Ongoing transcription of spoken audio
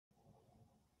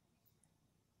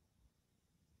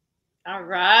All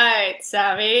right,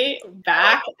 Savvy,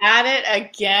 back at it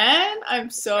again.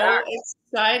 I'm so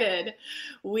excited.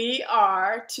 We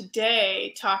are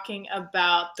today talking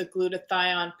about the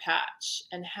glutathione patch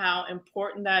and how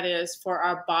important that is for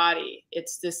our body.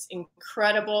 It's this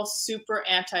incredible super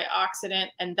antioxidant,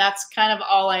 and that's kind of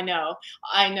all I know.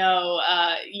 I know,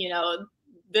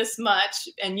 this much,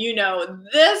 and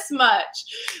this much.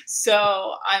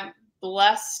 So I'm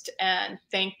blessed and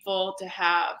thankful to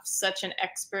have such an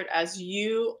expert as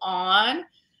you on.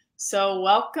 So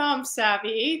welcome,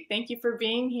 Savvy. Thank you for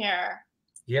being here.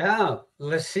 Yeah,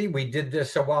 let's see. We did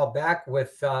this a while back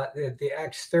with the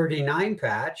X39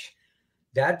 patch.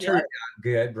 That turned out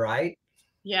good, right?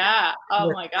 Yeah.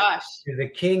 Oh my gosh. The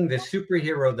king, the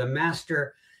superhero, the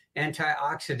master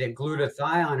antioxidant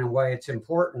glutathione, and why it's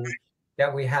important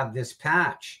that we have this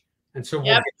patch. And so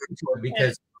we'll get into it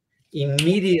because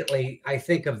immediately I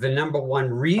think of the number one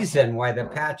reason why the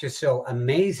patch is so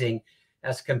amazing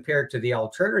as compared to the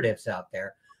alternatives out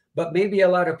there. But maybe a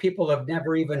lot of people have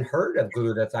never even heard of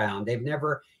glutathione. They've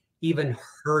never even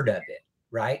heard of it,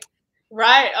 right?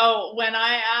 Right. Oh, when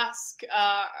I ask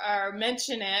or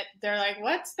mention it, they're like,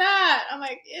 what's that? I'm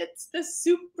like, it's the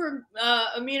super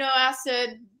amino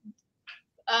acid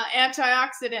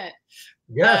antioxidant.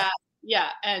 Yes. Yeah.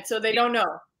 And so they don't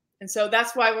know. And so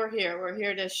that's why we're here. We're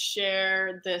here to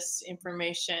share this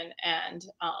information. And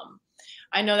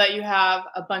I know that you have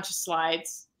a bunch of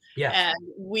slides. Yes. And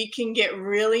we can get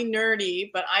really nerdy,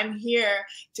 but I'm here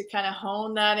to kind of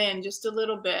hone that in just a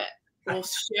little bit. We'll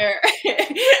share,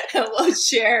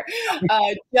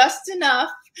 just enough,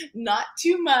 not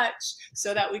too much,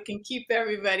 so that we can keep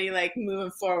everybody like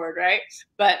moving forward, right?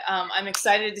 But I'm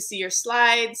excited to see your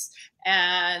slides,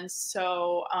 and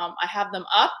so I have them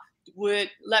up.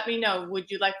 Let me know.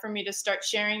 Would you like for me to start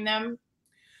sharing them?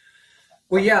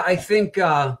 Well, yeah, I think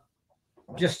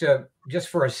just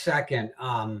for a second,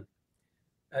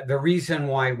 the reason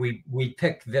why we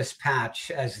picked this patch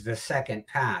as the second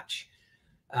patch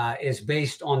is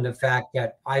based on the fact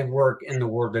that I work in the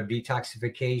world of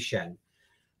detoxification.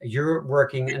 You're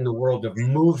working in the world of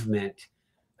movement,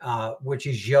 which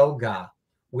is yoga,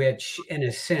 which in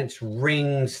a sense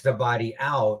wrings the body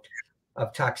out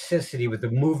of toxicity with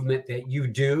the movement that you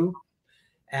do.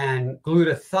 And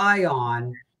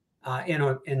glutathione,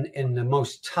 in the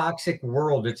most toxic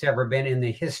world it's ever been in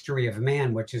the history of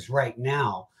man, which is right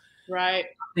now, right?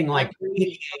 Something like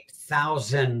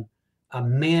 88,000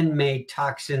 man-made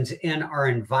toxins in our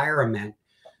environment.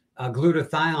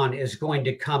 Glutathione is going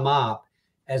to come up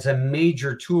as a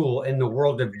major tool in the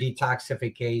world of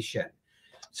detoxification.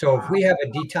 So if we have a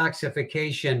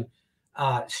detoxification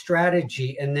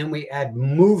strategy and then we add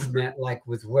movement, like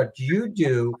with what you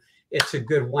do, it's a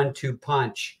good 1-2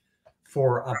 punch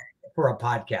for a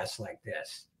podcast like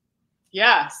this.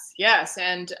 Yes, yes.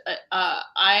 And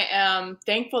I am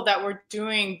thankful that we're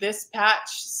doing this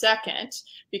patch second,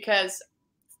 because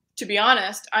to be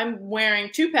honest, I'm wearing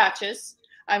two patches.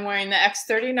 I'm wearing the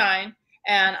X39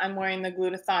 and I'm wearing the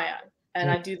glutathione. And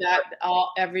I do that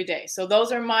every day. So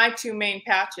those are my two main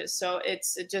patches. So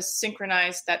it's just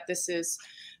synchronized that this is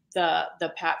the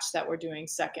patch that we're doing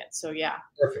second. So yeah.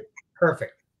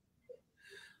 Perfect.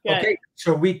 Good. Okay,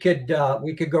 so we could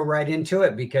go right into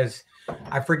it because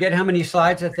I forget how many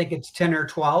slides. I think it's 10 or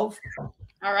 12.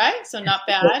 All right, so not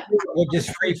bad. We'll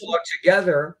just free flow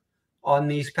together on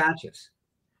these patches.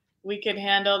 We could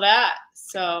handle that.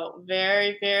 So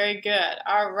very, very good.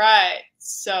 All right.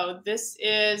 So this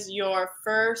is your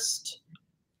first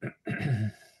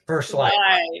slide.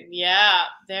 Yeah,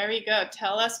 there you go.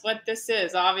 Tell us what this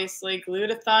is. Obviously,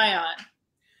 glutathione.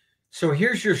 So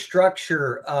here's your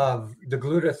structure of the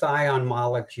glutathione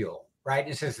molecule, right?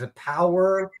 It says the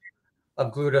power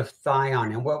of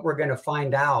glutathione. And what we're going to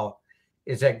find out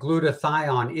is that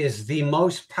glutathione is the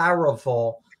most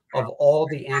powerful of all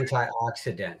the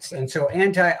antioxidants. And so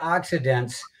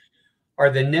antioxidants are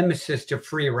the nemesis to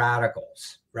free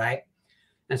radicals, right?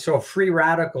 And so free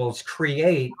radicals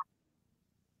create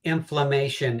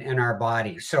inflammation in our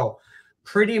body. So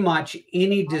pretty much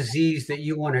any disease that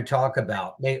you want to talk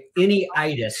about, any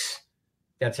itis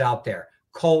that's out there,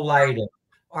 colitis,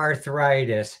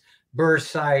 arthritis,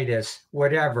 bursitis,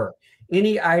 whatever,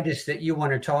 any itis that you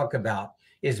want to talk about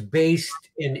is based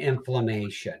in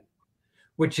inflammation,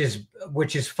 which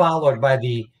is followed by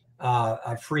the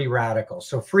free radicals.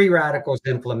 So free radicals,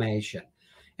 inflammation.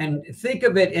 And think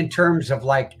of it in terms of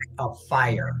like a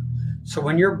fire. So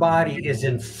when your body is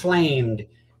inflamed,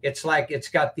 it's like it's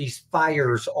got these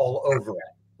fires all over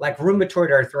it. Like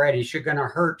rheumatoid arthritis, you're going to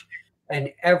hurt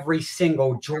in every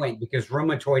single joint because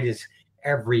rheumatoid is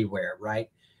everywhere, right?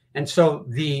 And so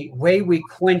the way we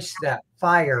quench that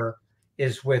fire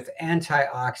is with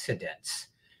antioxidants.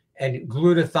 And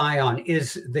glutathione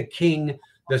is the king,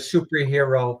 the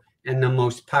superhero, and the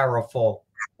most powerful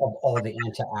of all the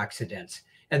antioxidants.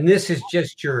 And this is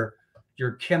just your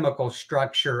chemical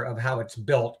structure of how it's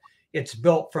built. It's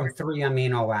built from 3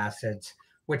 amino acids,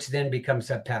 which then becomes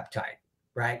a peptide,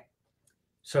 right?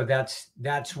 So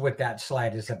that's what that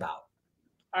slide is about.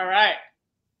 All right.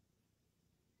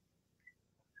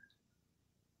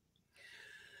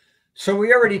 So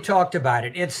we already talked about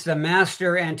it. It's the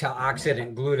master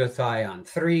antioxidant glutathione,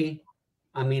 3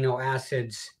 amino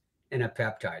acids and a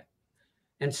peptide.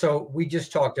 And so we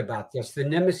just talked about this. The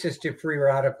nemesis to free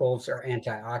radicals are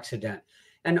antioxidant.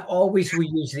 And always we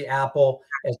use the apple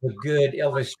as a good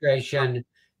illustration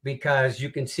because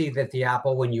you can see that the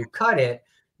apple, when you cut it,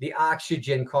 the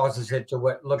oxygen causes it to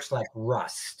what looks like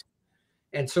rust.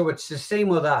 And so it's the same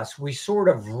with us. We sort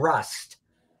of rust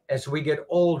as we get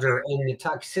older and the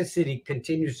toxicity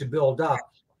continues to build up.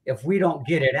 If we don't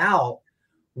get it out,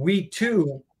 we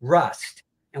too rust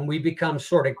and we become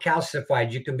sort of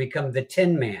calcified. You can become the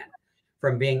Tin Man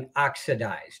from being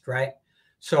oxidized, right?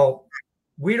 So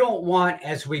we don't want,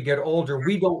 as we get older,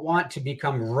 we don't want to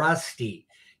become rusty,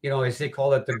 as they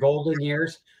call it, the golden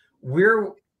years.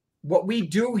 What we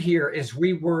do here is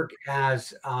we work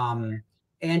as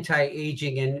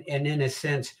anti-aging and in a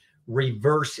sense,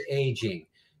 reverse aging.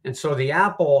 And so the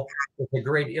apple is a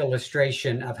great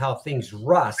illustration of how things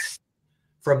rust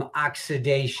from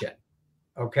oxidation.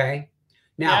 Okay.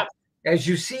 Now, as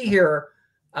you see here,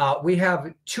 we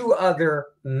have 2 other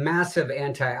massive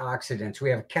antioxidants. We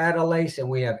have catalase and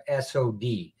we have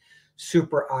SOD,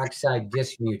 superoxide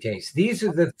dismutase. These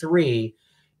are the 3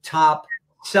 top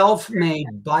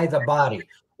self-made by the body,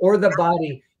 or the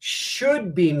body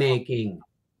should be making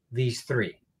these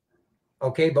 3.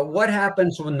 Okay, but what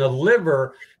happens when the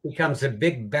liver becomes a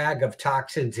big bag of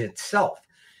toxins itself?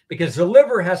 Because the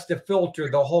liver has to filter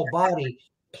the whole body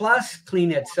plus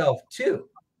clean itself too,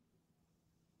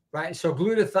 right? So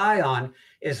glutathione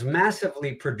is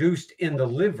massively produced in the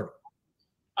liver.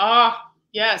 Ah,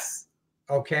 yes.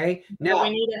 Okay, now but we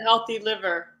need a healthy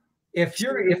liver. If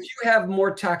you have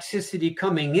more toxicity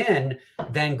coming in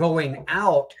than going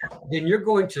out, then you're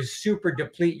going to super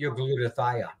deplete your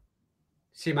glutathione.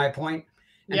 See my point?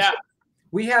 And yeah. So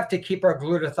we have to keep our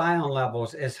glutathione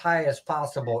levels as high as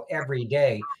possible every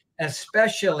day,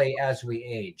 especially as we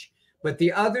age. But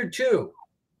the other 2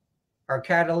 are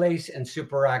catalase and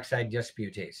superoxide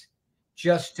dismutase,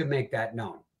 just to make that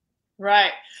known.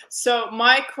 Right. So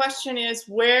my question is,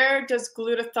 where does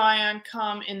glutathione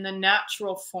come in the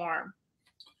natural form?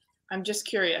 I'm just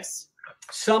curious.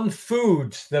 Some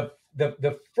foods,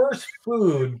 the first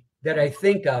food that I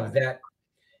think of that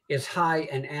is high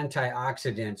in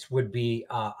antioxidants would be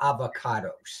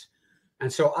avocados.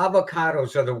 And so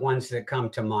avocados are the ones that come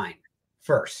to mind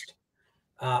first.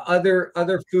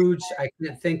 Other foods, I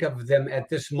can't think of them at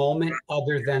this moment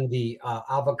other than the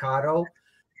avocado,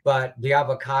 but the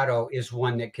avocado is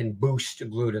one that can boost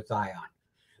glutathione.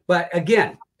 But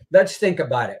again, let's think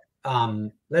about it.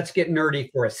 Let's get nerdy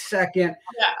for a second.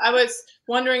 Yeah, I was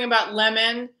wondering about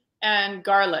lemon and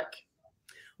garlic.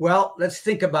 Well, let's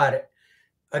think about it.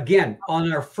 Again,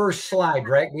 on our first slide,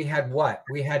 right? We had what?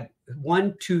 We had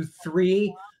 1, 2,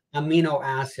 3 amino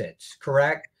acids,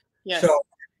 correct? Yes. So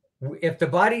if the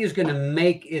body is going to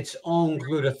make its own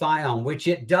glutathione, which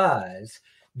it does,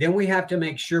 then we have to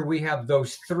make sure we have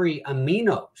those 3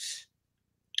 aminos.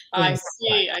 I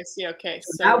see. Okay.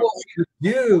 So now what we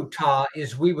would do, Ta,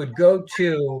 is we would go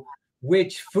to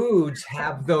which foods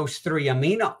have those 3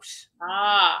 aminos.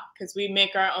 Because we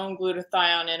make our own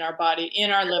glutathione in our body,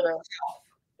 in our liver.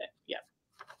 Yeah.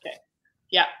 Okay.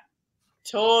 Yeah.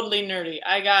 Totally nerdy.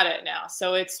 I got it now.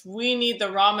 So we need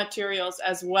the raw materials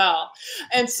as well.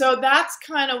 And so that's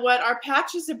kind of what our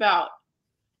patch is about.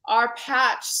 Our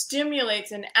patch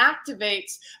stimulates and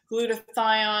activates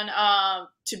glutathione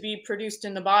to be produced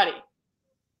in the body.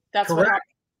 That's correct.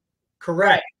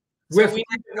 Correct. Right. So we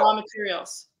need the raw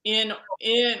materials.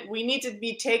 We need to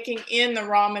be taking in the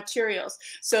raw materials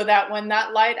so that when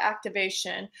that light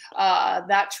activation,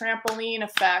 that trampoline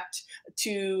effect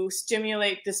to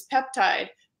stimulate this peptide,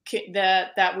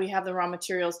 that we have the raw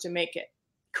materials to make it.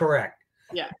 Correct.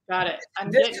 Yeah, got it.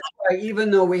 This is why,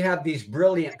 even though we have these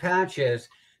brilliant patches,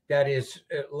 that is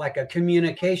like a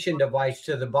communication device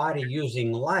to the body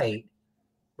using light,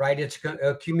 right? It's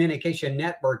a communication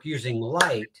network using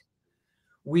light.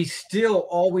 We still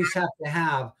always have to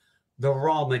have the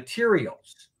raw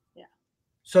materials. Yeah.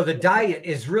 So the diet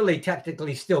is really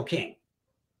technically still king.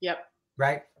 Yep.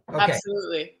 Right? Okay.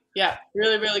 Absolutely. Yeah.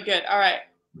 Really, really good. All right.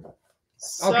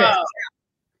 So. Okay.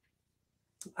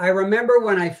 I remember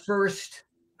when I first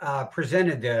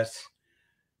presented this,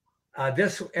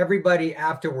 everybody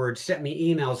afterwards sent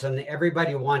me emails, and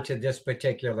everybody wanted this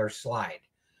particular slide.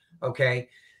 Okay.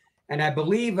 And I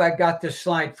believe I got this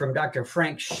slide from Dr.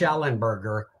 Frank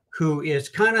Schellenberger, who is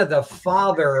kind of the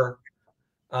father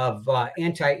of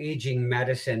anti-aging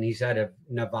medicine. He's out of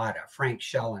Nevada, Frank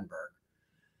Schellenberg.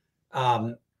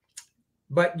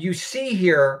 But you see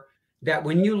here that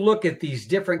when you look at these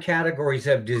different categories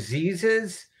of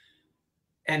diseases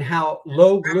and how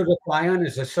low glutathione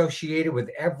is associated with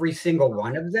every single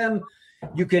one of them,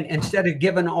 you can, instead of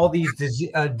giving all these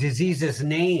diseases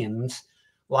names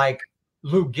like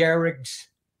Lou Gehrig's,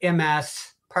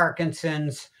 MS,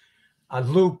 Parkinson's,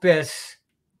 lupus,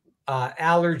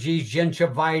 allergies,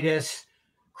 gingivitis,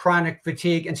 chronic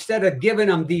fatigue, instead of giving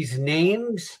them these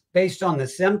names based on the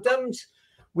symptoms,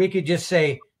 we could just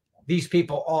say these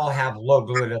people all have low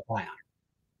glutathione.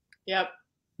 Yep.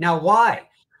 Now, why?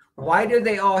 Why do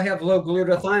they all have low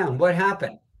glutathione? What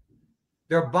happened?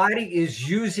 Their body is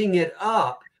using it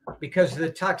up because of the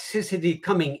toxicity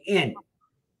coming in,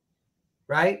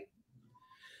 right?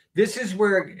 This is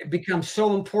where it becomes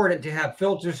so important to have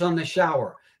filters on the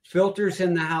shower, filters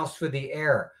in the house for the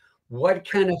air. What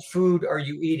kind of food are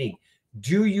you eating?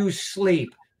 Do you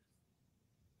sleep?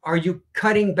 Are you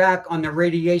cutting back on the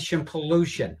radiation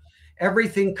pollution?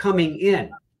 Everything coming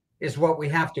in is what we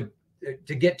have to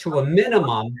get to a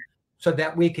minimum so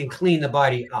that we can clean the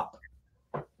body up.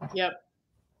 Yep.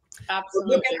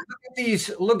 Absolutely.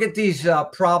 Look at these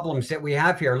problems that we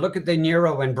have here. Look at the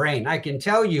neuro and brain. I can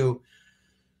tell you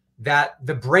that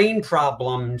the brain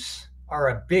problems are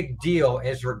a big deal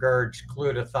as regards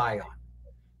glutathione,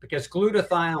 because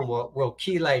glutathione will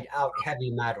chelate out heavy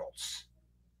metals.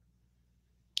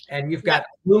 And you've got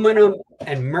aluminum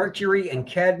and mercury and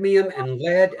cadmium and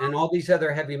lead and all these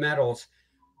other heavy metals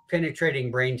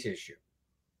penetrating brain tissue.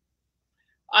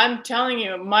 I'm telling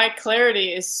you, my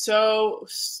clarity is so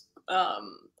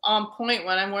on point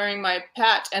when I'm wearing my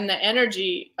patch, and the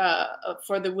energy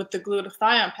with the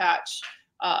glutathione patch.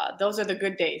 Those are the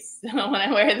good days when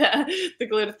I wear the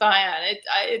glutathione.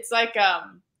 It's like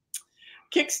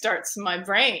kickstarts my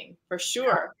brain for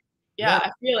sure. Yeah,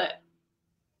 I feel it.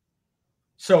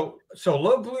 So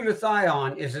low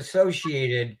glutathione is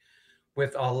associated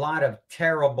with a lot of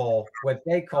terrible, what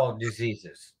they call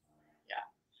diseases. Yeah,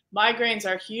 migraines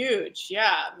are huge.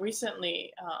 Yeah,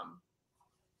 recently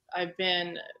I've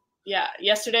been. Yeah,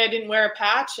 yesterday I didn't wear a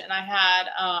patch and I had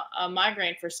a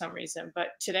migraine for some reason,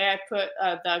 but today I put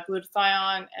the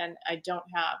glutathione and I don't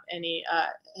have any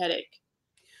headache.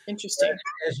 Interesting.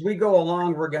 As we go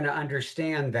along, we're going to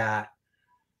understand that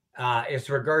as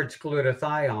regards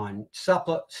glutathione,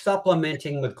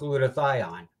 supplementing with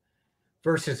glutathione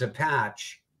versus a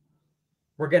patch,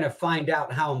 we're going to find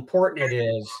out how important it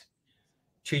is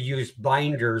to use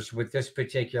binders with this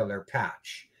particular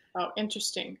patch. Oh,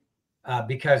 interesting.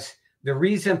 Because the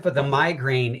reason for the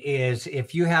migraine is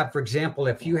if you have, for example,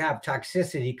 if you have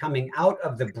toxicity coming out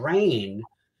of the brain,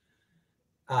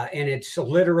 and it's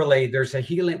literally, there's a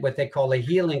healing, what they call a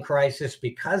healing crisis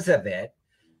because of it,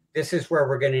 this is where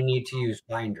we're going to need to use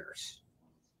binders.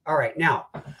 All right. Now,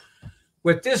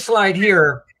 with this slide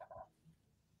here,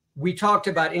 we talked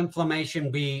about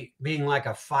inflammation being like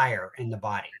a fire in the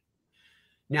body.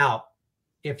 Now,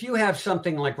 if you have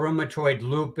something like rheumatoid,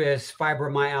 lupus,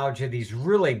 fibromyalgia, these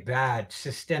really bad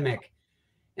systemic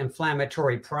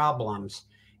inflammatory problems,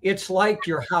 it's like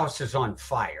your house is on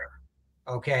fire,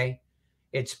 okay?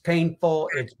 It's painful,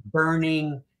 it's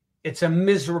burning, it's a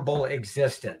miserable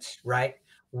existence, right?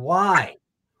 Why?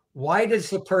 Why does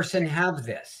the person have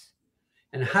this?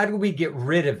 And how do we get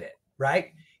rid of it,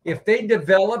 right? If they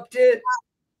developed it,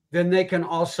 then they can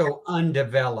also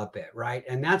undevelop it, right?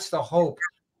 And that's the hope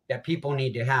that people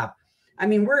need to have. I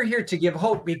mean, we're here to give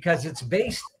hope because it's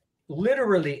based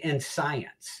literally in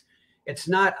science. It's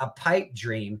not a pipe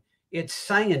dream. It's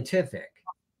scientific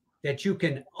that you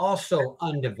can also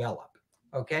undevelop,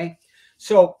 okay?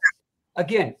 So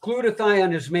again,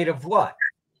 glutathione is made of what?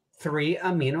 3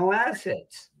 amino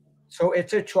acids. So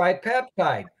it's a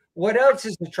tripeptide. What else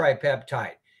is a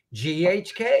tripeptide?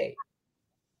 GHK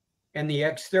and the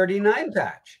X39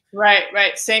 patch.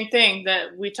 Right. Same thing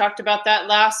that we talked about that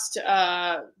last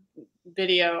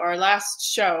video or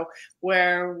last show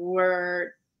where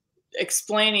we're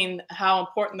explaining how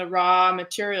important the raw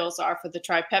materials are for the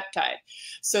tripeptide.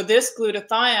 So this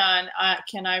glutathione,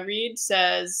 can I read,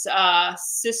 says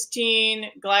cysteine,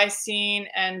 glycine,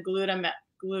 and glutamic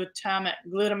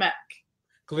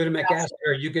acid,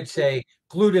 or you could say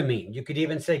glutamine. You could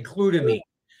even say glutamine.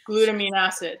 Glutamine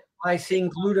acid. Glycine,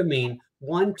 glutamine,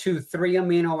 1, 2, 3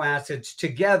 amino acids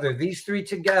together. These 3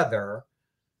 together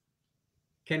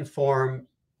can form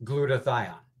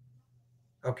glutathione.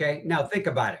 Okay, now think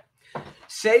about it.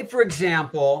 Say, for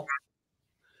example,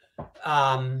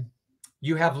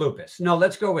 you have lupus. No,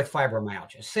 let's go with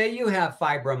fibromyalgia. Say you have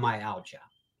fibromyalgia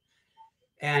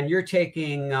and you're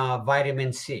taking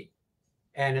vitamin C,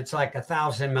 and it's like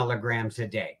 1,000 milligrams a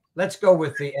day. Let's go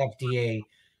with the FDA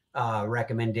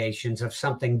recommendations of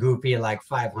something goopy like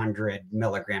 500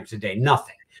 milligrams a day.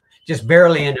 Nothing, just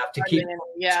barely enough to keep.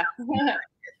 Yeah.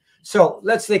 So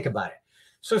let's think about it.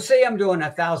 So say I'm doing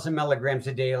 1,000 milligrams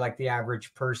a day like the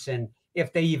average person,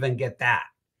 if they even get that.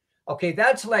 Okay,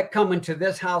 that's like coming to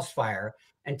this house fire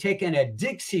and taking a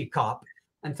Dixie cup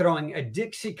and throwing a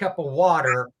Dixie cup of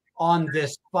water on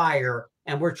this fire,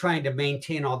 and we're trying to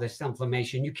maintain all this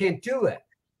inflammation. You can't do it.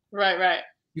 Right.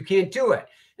 You can't do it.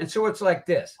 And so it's like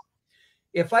this.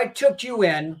 If I took you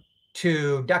in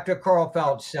to Dr. Carl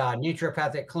Felt's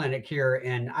naturopathic clinic here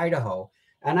in Idaho,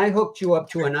 and I hooked you up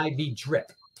to an IV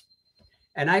drip,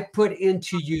 and I put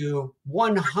into you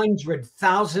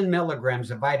 100,000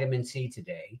 milligrams of vitamin C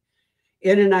today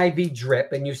in an IV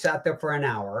drip, and you sat there for an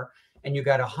hour, and you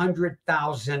got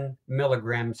 100,000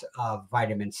 milligrams of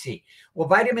vitamin C. Well,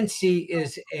 vitamin C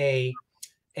is a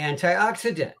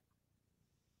antioxidant,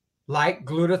 like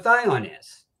glutathione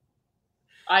is.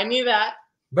 I knew that.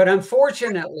 But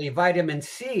unfortunately, vitamin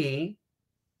C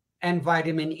and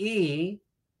vitamin E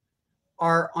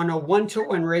are on a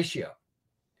 1-to-1 ratio.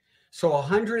 So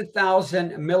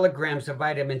 100,000 milligrams of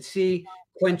vitamin C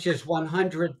quenches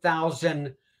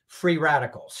 100,000 free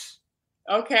radicals.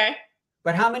 Okay.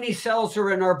 But how many cells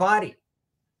are in our body?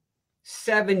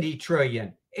 70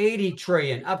 trillion, 80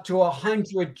 trillion, up to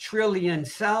 100 trillion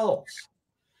cells.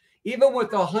 Even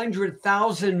with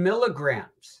 100,000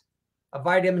 milligrams of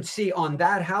vitamin C on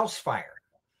that house fire,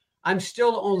 I'm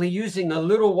still only using a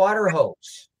little water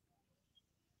hose.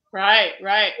 Right.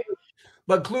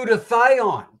 But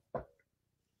glutathione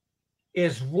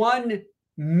is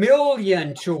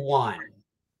 1,000,000 to 1.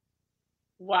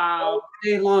 Wow. All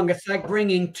day long. It's like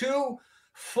bringing 2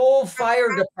 full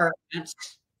fire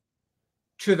departments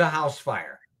to the house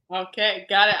fire. Okay,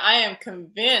 got it. I am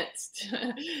convinced.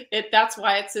 That's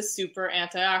why it's a super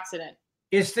antioxidant.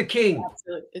 It's the king.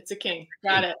 Absolutely. It's a king.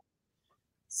 Got it.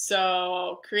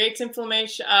 So creates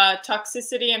inflammation,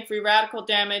 toxicity and free radical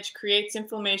damage, creates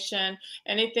inflammation.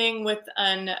 Anything with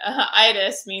an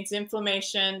itis means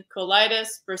inflammation,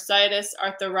 colitis, bursitis,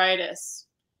 arthritis.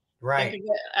 Right. Think of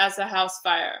it as a house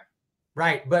fire.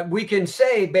 Right. But we can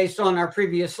say, based on our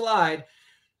previous slide,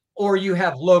 or you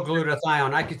have low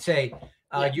glutathione. I could say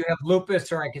you have lupus,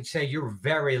 or I could say you're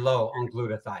very low on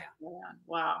glutathione. Yeah.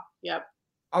 Wow. Yep.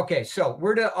 Okay. So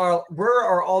where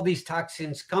are all these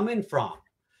toxins coming from?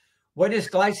 What is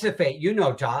glyphosate? You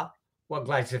know, Ta, what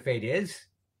glyphosate is.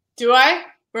 Do I?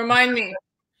 Remind me.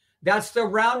 That's the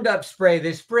Roundup spray.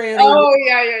 They spray it on. Oh,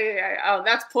 yeah. Oh,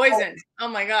 that's poison. Oh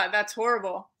my God, that's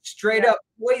horrible. Straight up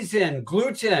poison,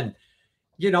 gluten.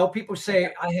 You know, people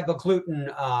say I'm gluten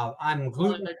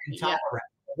intolerant.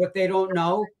 What they don't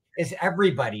know is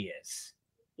everybody is.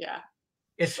 Yeah.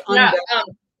 It's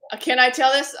can I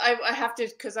tell this? I have to,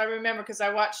 because I remember, because I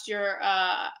watched your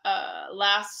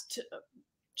last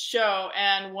show,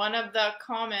 and one of the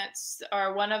comments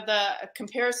or one of the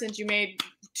comparisons you made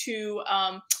to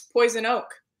poison oak.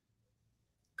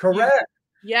 Correct.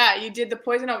 You did the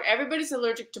poison oak. Everybody's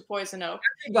allergic to poison oak.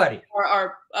 Everybody.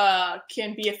 Or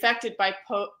can be affected by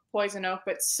poison oak,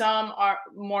 but some are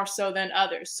more so than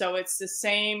others. So it's the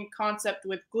same concept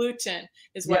with gluten,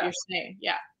 is what you're saying.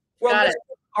 Yeah. Well, got it.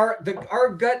 Our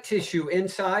gut tissue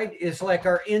inside is like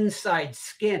our inside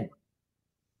skin.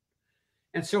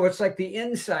 And so it's like the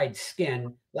inside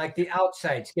skin, like the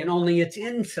outside skin, only it's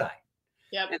inside.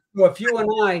 Yep. And so if you and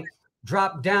I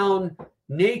drop down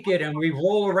naked and we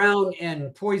roll around in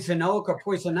poison oak or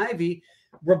poison ivy,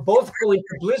 we're both going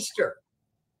to blister.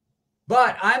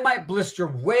 But I might blister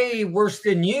way worse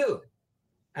than you.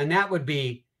 And that would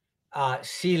be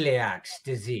celiac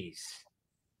disease.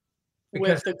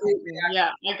 Because with the gluten.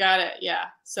 Yeah, I got it. Yeah.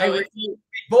 So if you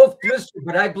both blister,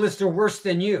 but I blister worse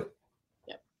than you.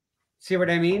 Yep. See what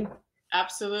I mean?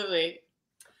 Absolutely.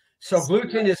 So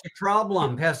gluten is a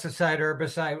problem, pesticide,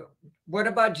 herbicide. What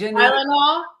about genetic?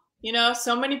 Tylenol? You know,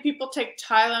 so many people take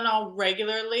Tylenol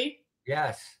regularly.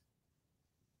 Yes.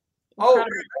 Incredible.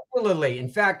 Oh, regularly. In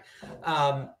fact,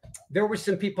 there were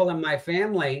some people in my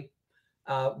family,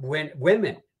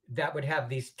 women that would have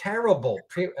these terrible,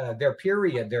 their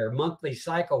period, their monthly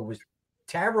cycle was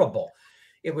terrible.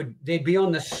 They'd be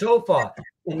on the sofa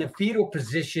in the fetal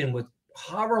position with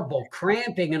horrible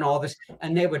cramping and all this,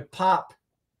 and they would pop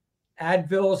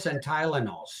Advils and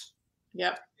Tylenols.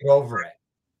 Yep. Get over it.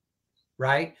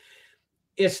 Right.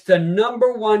 It's the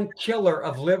 #1 killer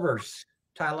of livers,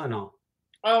 Tylenol.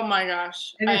 Oh my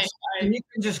gosh. And and you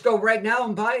can just go right now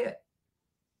and buy it,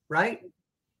 right?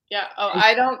 Yeah. Oh,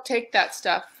 I don't take that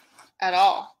stuff at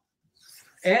all.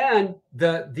 And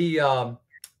the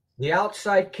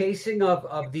outside casing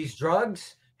of these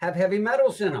drugs have heavy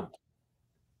metals in them.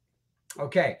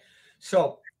 Okay,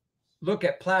 so look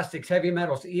at plastics, heavy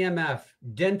metals, EMF,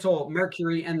 dental,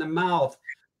 mercury in the mouth.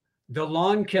 The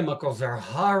lawn chemicals are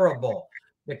horrible.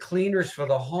 The cleaners for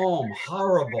the home,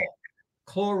 horrible.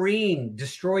 Chlorine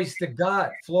destroys the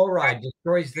gut. Fluoride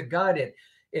destroys the gut.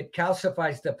 It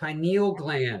calcifies the pineal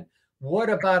gland. What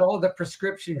about all the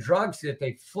prescription drugs that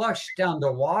they flush down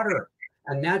the water?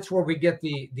 And that's where we get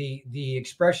the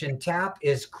expression tap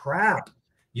is crap.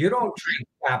 You don't drink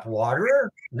tap water.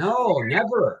 No,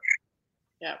 never.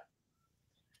 Yep.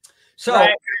 So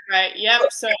right. Yep.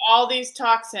 So all these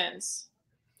toxins,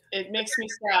 it makes me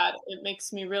sad. It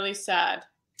makes me really sad.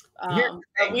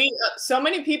 So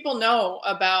many people know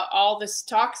about all this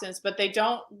toxins, but they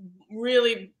don't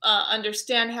really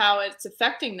understand how it's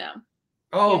affecting them.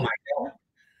 Oh my God.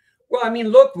 Well, I mean,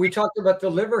 look, we talked about the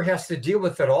liver has to deal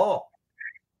with it all.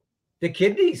 The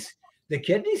kidneys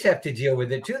have to deal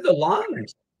with it too, the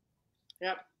lungs.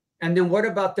 Yep. And then what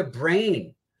about the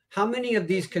brain? How many of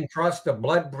these can cross the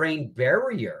blood-brain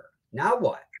barrier? Now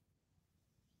what?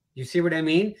 You see what I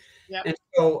mean? Yep. And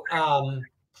so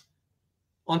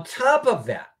on top of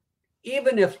that,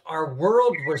 even if our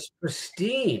world was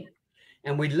pristine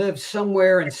and we lived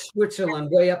somewhere in Switzerland,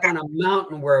 way up on a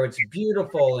mountain where it's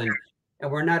beautiful and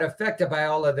we're not affected by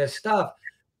all of this stuff,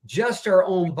 just our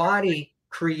own body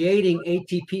creating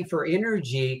ATP for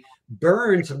energy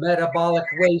burns metabolic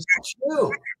waste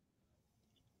too.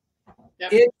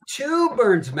 Yep. It too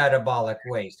burns metabolic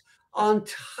waste on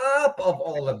top of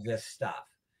all of this stuff.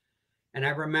 And I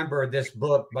remember this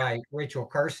book by Rachel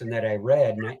Carson that I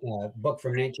read, a book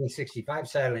from 1965,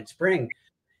 Silent Spring,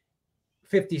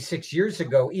 56 years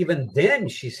ago. Even then,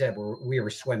 she said we were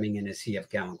swimming in a sea of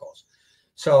chemicals.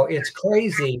 So it's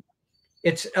crazy.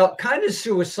 It's kind of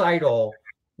suicidal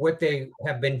what they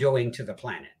have been doing to the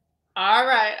planet. All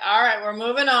right. We're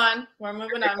moving on.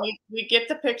 We get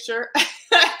the picture.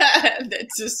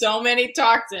 It's just so many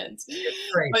toxins.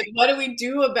 But what do we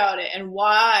do about it, and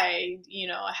why?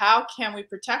 How can we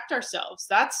protect ourselves?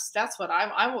 That's what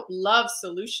I would love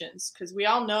solutions, because we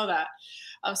all know that,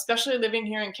 especially living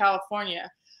here in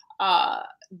California,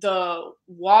 the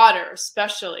water,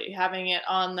 especially having it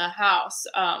on the house.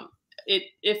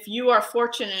 If you are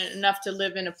fortunate enough to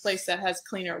live in a place that has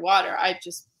cleaner water, I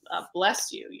just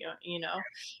bless you,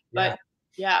 But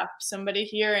yeah, somebody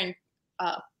here in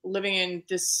living in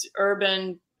this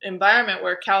urban environment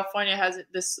where California has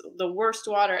the worst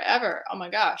water ever. Oh my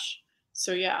gosh.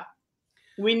 So yeah,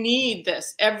 we need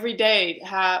this every day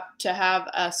to have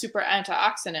a super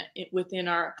antioxidant within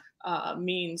our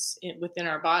within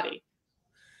our body.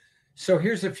 So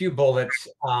here's a few bullets.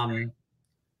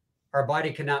 Our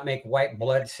body cannot make white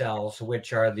blood cells,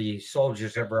 which are the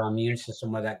soldiers of our immune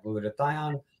system, without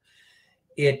glutathione.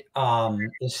 It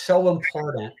is so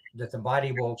important that the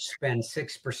body will spend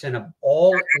 6% of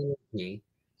all energy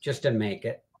just to make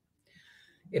it.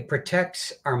 It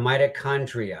protects our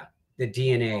mitochondria, the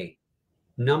DNA,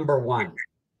 #1.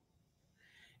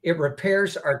 It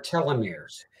repairs our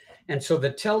telomeres. And so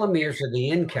the telomeres are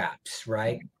the end caps,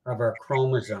 right, of our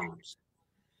chromosomes.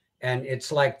 And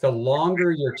it's like the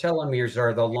longer your telomeres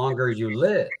are, the longer you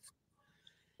live.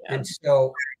 Yeah. And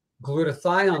so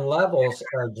glutathione levels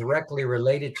are directly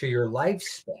related to your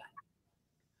lifespan.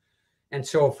 And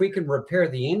so if we can repair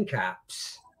the end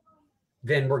caps,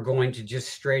 then we're going to just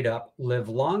straight up live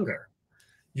longer.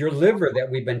 Your liver that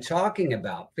we've been talking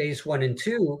about, phase 1 and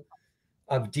 2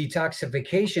 of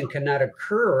detoxification, cannot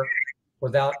occur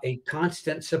without a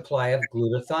constant supply of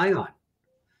glutathione.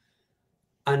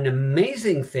 An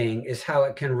amazing thing is how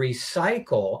it can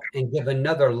recycle and give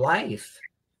another life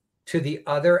to the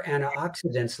other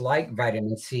antioxidants like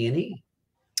vitamin C and E.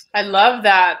 I love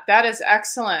that. That is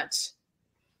excellent.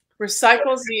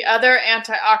 Recycles the other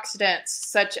antioxidants,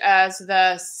 such as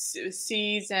the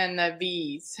C's and the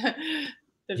V's.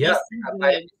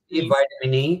 Vitamin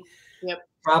E. Yep.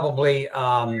 Probably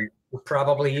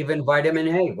even vitamin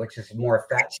A, which is more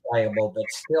fat soluble, but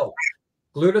still.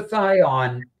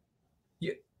 Glutathione,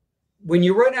 when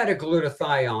you run out of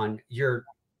glutathione, your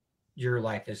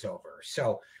life is over.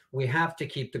 So we have to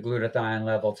keep the glutathione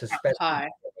levels especially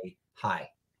high.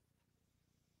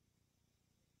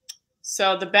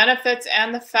 So the benefits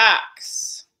and the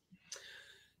facts.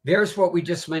 There's what we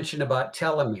just mentioned about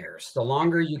telomeres. The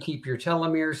longer you keep your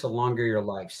telomeres, the longer your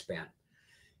lifespan.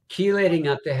 Chelating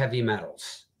up the heavy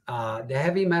metals. The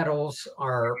heavy metals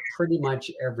are pretty much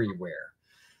everywhere.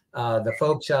 The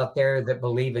folks out there that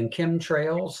believe in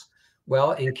chemtrails,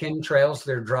 well, in chemtrails,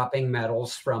 they're dropping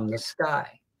metals from the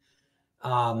sky.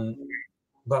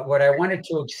 But what I wanted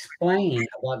to explain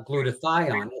about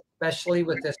glutathione, especially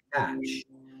with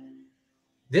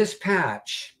this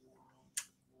patch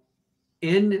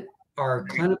in our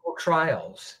clinical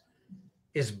trials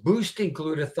is boosting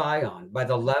glutathione by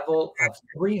the level of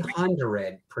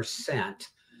 300%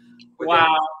 within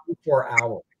Wow. 24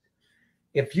 hours.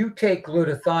 If you take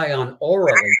glutathione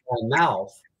orally by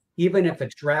mouth, even if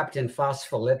it's wrapped in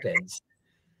phospholipids,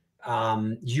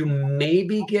 you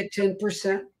maybe get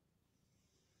 10%.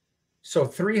 So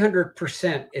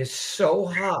 300% is so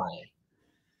high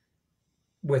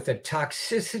with the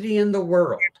toxicity in the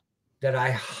world that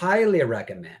I highly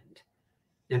recommend.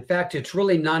 In fact, it's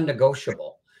really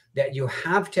non-negotiable that you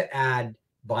have to add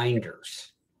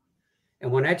binders.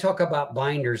 And when I talk about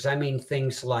binders, I mean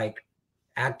things like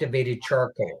activated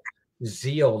charcoal,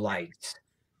 zeolites,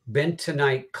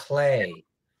 bentonite clay,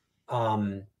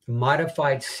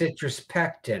 modified citrus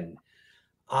pectin.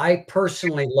 I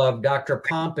personally love Dr.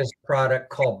 Pompa's product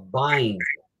called Bind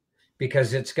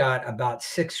because it's got about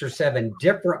 6 or 7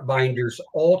 different binders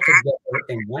all together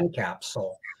in one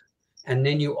capsule. And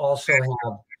then you also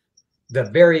have the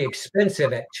very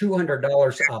expensive at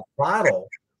 $200 a bottle,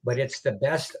 but it's the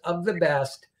best of the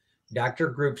best Dr.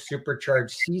 Group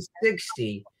Supercharged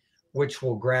C60, which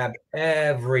will grab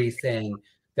everything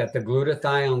that the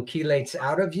glutathione chelates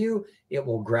out of you. It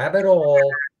will grab it all,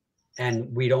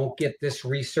 and we don't get this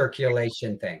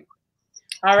recirculation thing.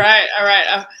 All right, all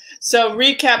right. So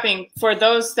recapping for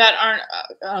those that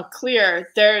aren't clear,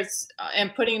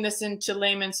 and putting this into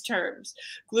layman's terms,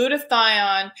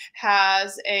 glutathione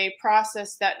has a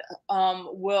process that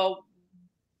will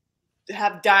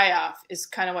have die-off, is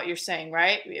kind of what you're saying,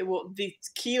 right? The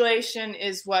chelation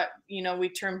is what we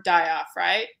term die-off,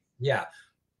 right? Yeah.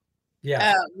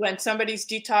 Yeah. When somebody's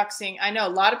detoxing, I know a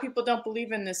lot of people don't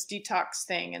believe in this detox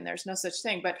thing, and there's no such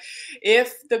thing. But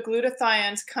if the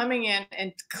glutathione's coming in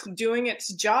and doing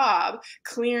its job,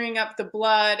 clearing up the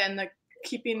blood and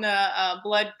keeping the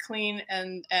blood clean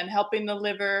and helping the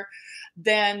liver,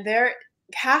 then there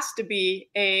has to be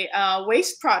a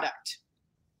waste product,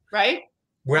 right?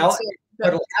 Well,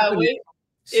 so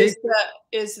is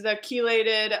the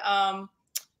chelated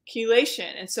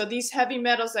chelation, and so these heavy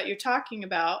metals that you're talking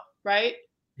about. Right?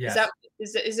 Yes.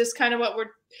 Is this kind of what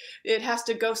it has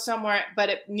to go somewhere, but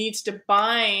it needs to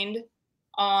bind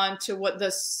on to what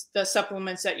the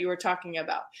supplements that you were talking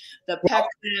about, the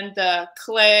pectin, the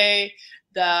clay,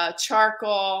 the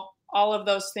charcoal, all of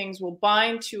those things will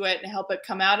bind to it and help it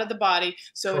come out of the body.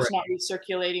 So Correct. It's not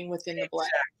recirculating within the blood.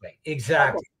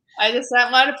 Exactly. Okay.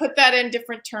 I wanted to put that in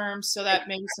different terms so that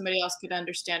maybe somebody else could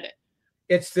understand it.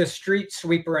 It's the street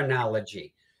sweeper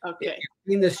analogy. Okay.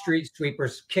 In the street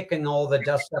sweepers kicking all the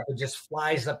dust up, it just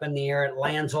flies up in the air, it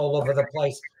lands all over the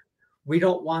place. We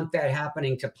don't want that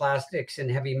happening to plastics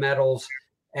and heavy metals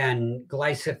and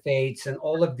glyphosates and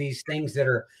all of these things that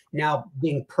are now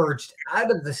being purged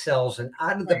out of the cells and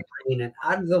out of the brain and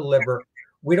out of the liver.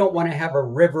 We don't want to have a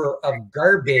river of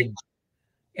garbage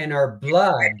in our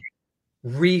blood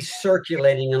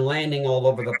recirculating and landing all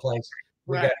over the place.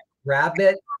 We got to grab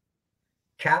it,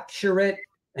 capture it,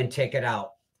 and take it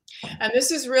out. And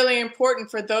this is really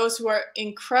important for those who are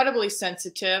incredibly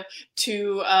sensitive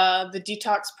to the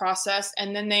detox process,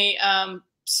 and then they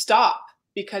stop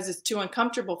because it's too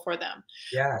uncomfortable for them.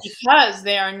 Yes. Because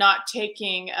they are not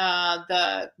taking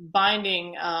the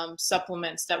binding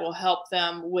supplements that will help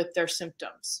them with their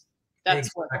symptoms. That's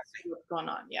what's going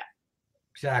on. Yeah.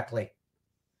 Exactly.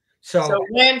 So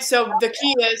the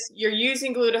key is you're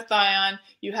using glutathione.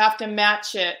 You have to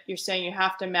match it. You're saying you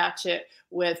have to match it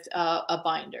with a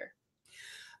binder.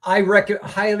 I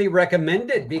highly recommend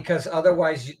it because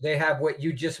otherwise they have what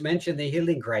you just mentioned, the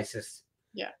healing crisis.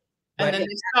 Yeah. And then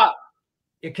they stop.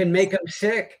 It can make them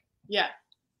sick. Yeah.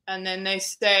 And then they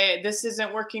say, this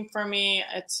isn't working for me.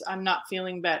 I'm not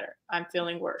feeling better. I'm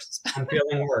feeling worse. I'm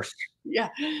feeling worse. Yeah.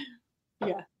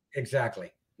 Yeah.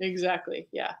 Exactly. Exactly.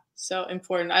 Yeah. So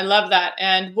important. I love that.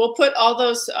 And we'll put all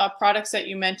those products that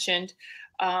you mentioned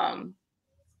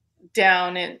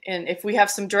down. And if we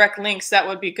have some direct links, that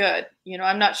would be good.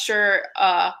 I'm not sure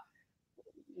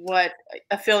what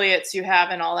affiliates you have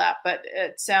and all that, but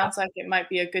it sounds like it might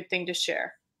be a good thing to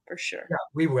share for sure. Yeah,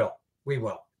 we will. We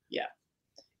will. Yeah.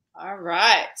 All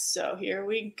right. So here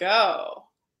we go.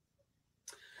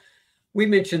 We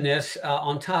mentioned this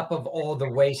on top of all the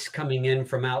waste coming in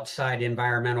from outside,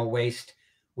 environmental waste.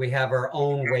 We have our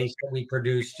own waste that we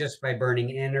produce just by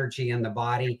burning energy in the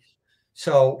body.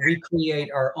 So we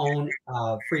create our own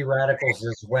free radicals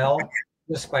as well,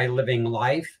 just by living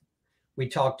life. We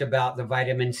talked about the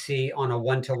vitamin C on a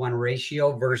 1-to-1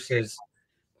 ratio versus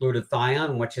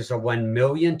glutathione, which is a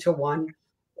 1,000,000 to 1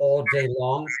 all day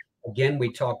long. Again,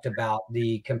 we talked about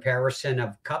the comparison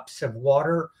of cups of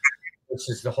water, which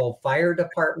is the whole fire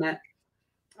department.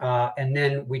 And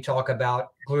then we talk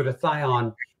about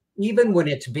glutathione, even when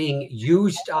it's being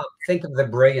used up. Think of the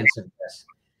brilliance of this.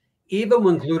 Even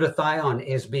when glutathione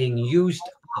is being used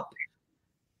up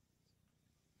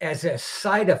as a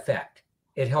side effect,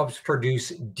 it helps produce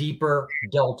deeper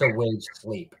delta wave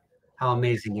sleep. How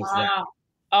amazing is that? Wow.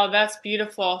 Oh, that's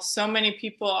beautiful. So many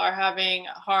people are having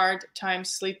a hard time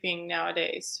sleeping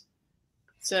nowadays.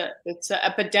 It's a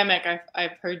epidemic.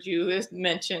 I've heard you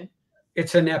mention.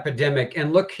 It's an epidemic.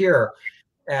 And look here,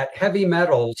 at heavy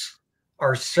metals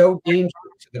are so dangerous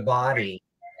to the body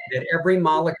that every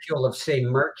molecule of, say,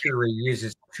 mercury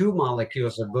uses 2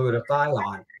 molecules of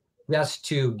glutathione just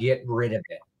to get rid of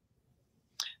it.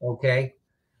 Okay.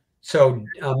 So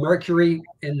mercury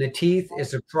in the teeth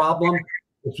is a problem.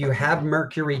 If you have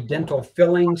mercury dental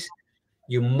fillings,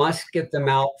 you must get them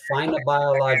out, find a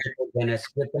biological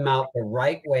dentist, get them out the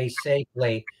right way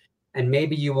safely, and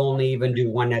maybe you only even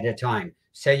do one at a time.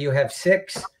 Say you have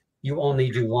 6, you only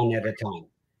do one at a time.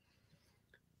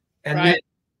 And Right. then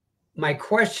my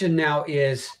question now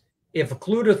is, if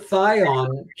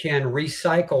glutathione can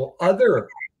recycle other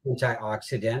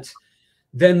antioxidants,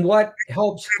 then what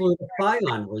helps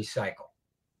glutathione recycle?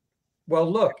 Well,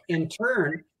 look, in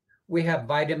turn, we have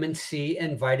vitamin C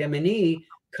and vitamin E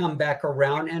come back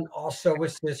around and also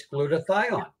assist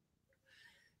glutathione.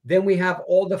 Then we have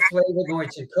all the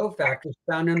flavonoids and cofactors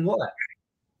found in what?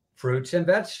 Fruits and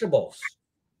vegetables.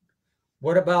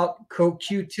 What about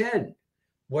CoQ10?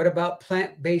 What about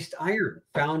plant-based iron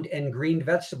found in green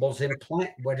vegetables in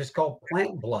what is called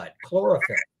plant blood,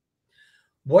 chlorophyll?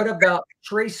 What about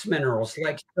trace minerals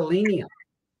like selenium?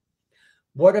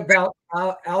 What about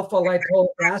alpha lipoic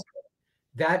acid?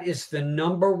 That is the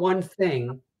 #1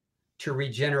 thing to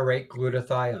regenerate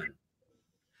glutathione.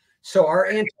 So our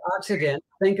antioxidants,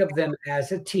 think of them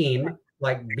as a team,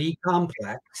 like B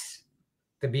complex.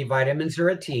 The B vitamins are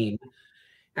a team.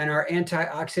 And our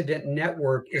antioxidant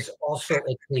network is also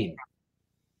a team.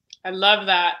 I love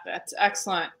that. That's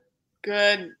excellent.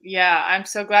 Good. Yeah, I'm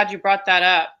so glad you brought that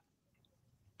up.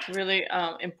 Really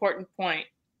important point.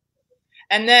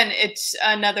 And then it's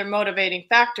another motivating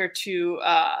factor to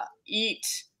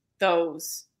eat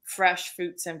those fresh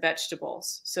fruits and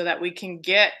vegetables so that we can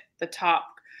get the top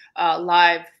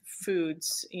live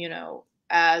foods,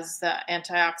 as the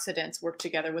antioxidants work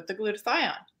together with the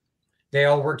glutathione. They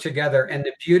all work together. And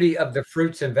the beauty of the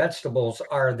fruits and vegetables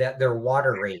are that they're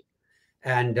watery.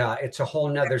 And it's a whole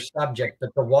nother subject,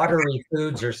 but the watery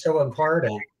foods are so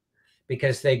important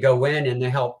because they go in and they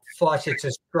help flush. It's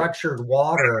a structured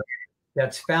water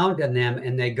that's found in them,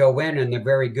 and they go in and they're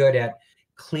very good at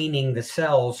cleaning the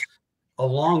cells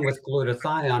along with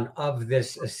glutathione of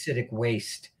this acidic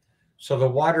waste. So the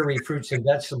watery fruits and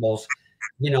vegetables,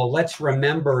 let's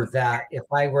remember that if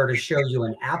I were to show you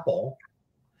an apple,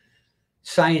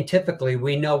 scientifically,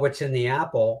 we know what's in the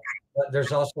apple, but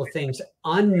there's also things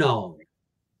unknown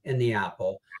in the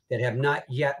apple that have not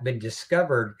yet been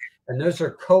discovered. And those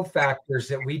are cofactors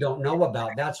that we don't know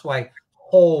about. That's why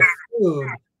whole food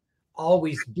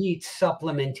always beats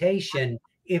supplementation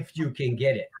if you can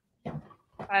get it.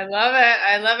 I love it.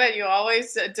 I love it. You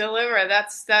always deliver.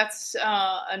 That's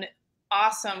an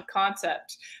awesome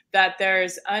concept, that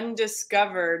there's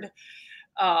undiscovered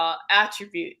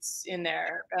attributes in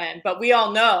there, but we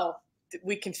all know,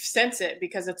 we can sense it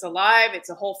because it's alive. It's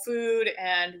a whole food,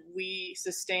 and we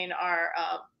sustain our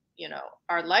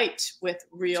our light with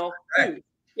real food.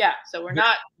 Yeah, so we're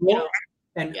not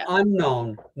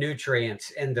unknown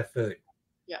nutrients in the food.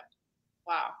 Yeah.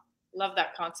 Wow. Love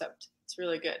that concept. It's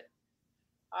really good.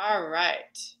 All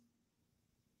right.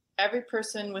 Every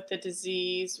person with a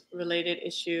disease-related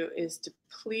issue is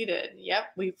depleted. Yep,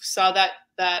 we saw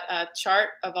that chart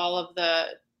of all of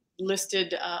the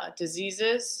listed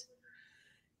diseases.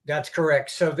 That's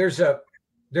correct. So there's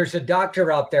a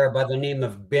doctor out there by the name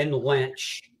of Ben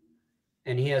Lynch,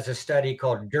 and he has a study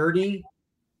called Dirty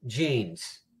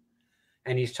Genes,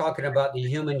 and he's talking about the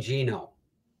human genome,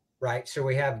 right? So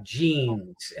we have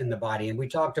genes in the body, and we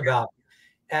talked about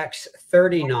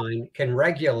X39 can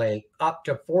regulate up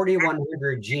to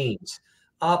 4,100 genes,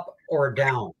 up or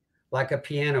down, like a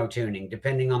piano tuning,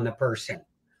 depending on the person.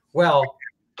 Well,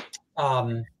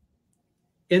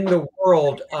 in the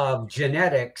world of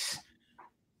genetics,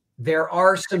 there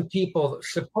are some people,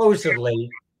 supposedly,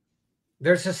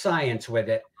 there's a science with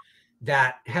it,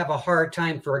 that have a hard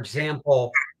time, for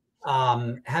example,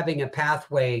 having a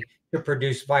pathway to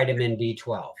produce vitamin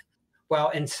B12. Well,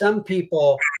 in some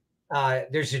people,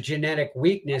 there's a genetic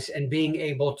weakness in being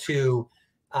able to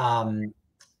um,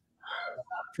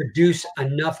 produce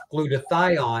enough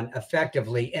glutathione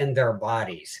effectively in their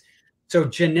bodies. So,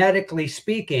 genetically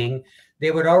speaking,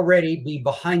 they would already be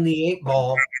behind the eight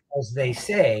ball, as they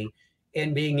say,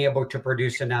 in being able to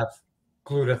produce enough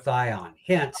glutathione.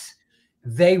 Hence,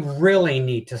 they really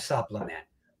need to supplement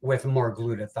with more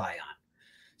glutathione.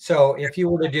 So, if you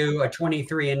were to do a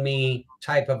 23andMe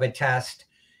type of a test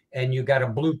and you got a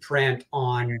blueprint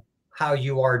on how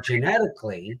you are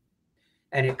genetically,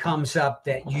 and it comes up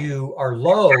that you are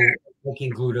low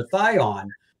taking glutathione,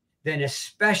 then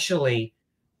especially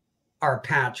our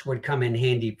patch would come in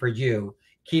handy for you,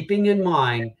 keeping in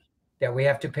mind that we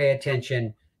have to pay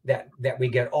attention that we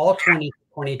get all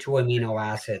 22 amino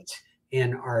acids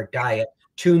in our diet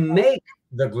to make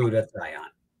the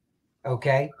glutathione.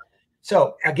 Okay.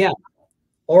 So again,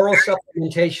 oral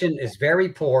supplementation is very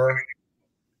poor,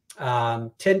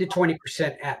 10 to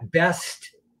 20% at best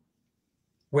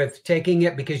with taking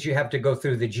it, because you have to go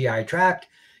through the GI tract.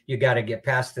 You got to get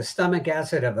past the stomach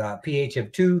acid of a pH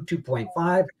of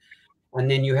 2.5. And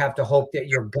then you have to hope that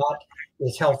your gut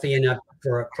is healthy enough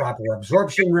for a proper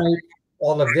absorption rate.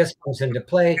 All of this comes into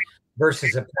play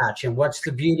versus a patch. And what's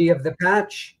the beauty of the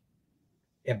patch?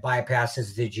 It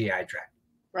bypasses the GI tract.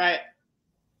 Right.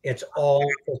 It's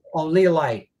only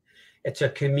light. It's a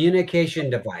communication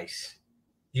device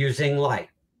using light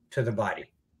to the body.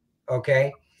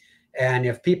 Okay. And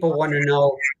if people want to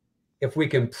know if we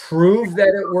can prove that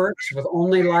it works with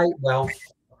only light, well,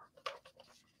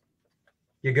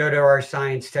 you go to our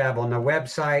science tab on the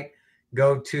website,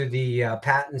 go to the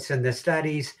patents and the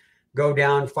studies, go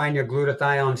down, find your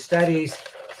glutathione studies,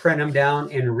 print them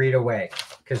down, and read away,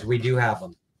 because we do have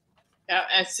them. Yeah,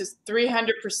 it's just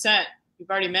 300%. You've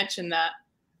already mentioned that.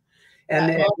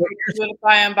 And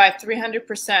glutathione by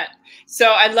 300%.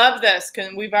 So I love this,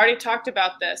 because we've already talked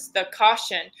about this. The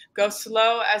caution: go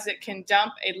slow, as it can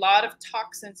dump a lot of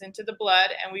toxins into the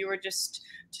blood. And we were just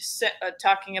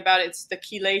talking about it's the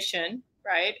chelation,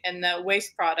 right, and the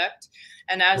waste product.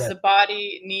 And as the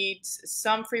body needs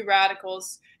some free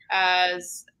radicals,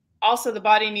 as also the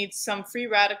body needs some free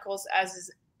radicals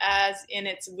as in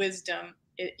its wisdom,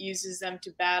 it uses them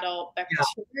to battle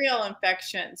bacterial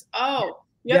infections. Oh.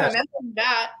 You haven't mentioned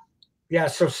that. Yeah,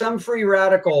 so some free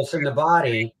radicals in the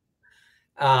body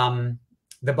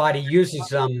uses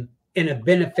them in a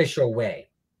beneficial way.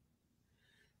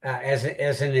 As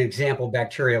an example,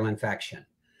 bacterial infection.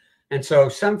 And so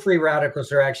some free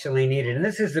radicals are actually needed. And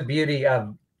this is the beauty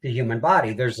of the human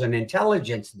body. There's an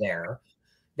intelligence there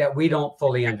that we don't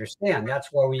fully understand. That's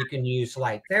why we can use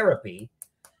light therapy.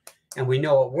 And we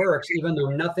know it works, even though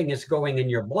nothing is going in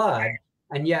your blood.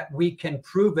 And yet we can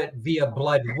prove it via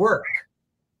blood work.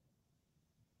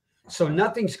 So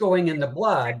nothing's going in the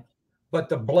blood, but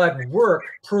the blood work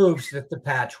proves that the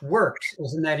patch works.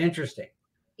 Isn't that interesting?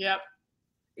 Yep.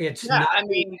 It's not. I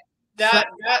mean,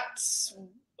 that's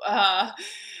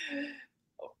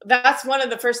one of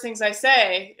the first things I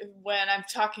say when I'm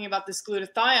talking about this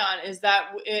glutathione, is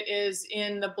that it is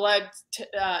in the blood.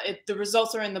 The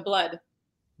results are in the blood.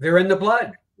 They're in the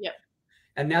blood. Yep.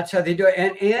 And that's how they do it.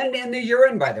 And in the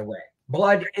urine, by the way,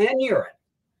 blood and urine.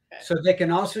 Okay. So they can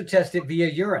also test it via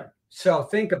urine. So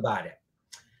think about it.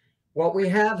 What we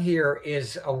have here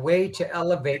is a way to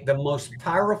elevate the most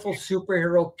powerful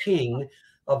superhero king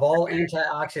of all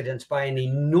antioxidants by an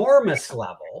enormous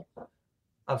level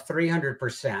of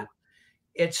 300%.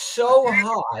 It's so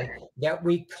high that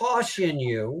we caution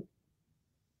you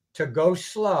to go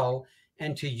slow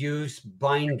and to use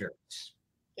binders.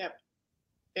 Yep.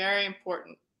 Very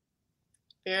important.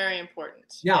 Very important.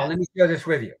 Now, let me share this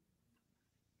with you.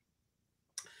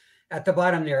 At the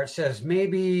bottom there, it says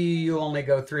maybe you only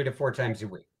go 3 to 4 times a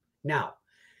week. Now,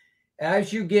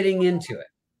 as you're getting into it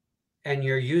and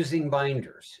you're using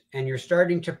binders and you're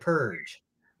starting to purge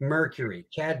mercury,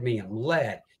 cadmium,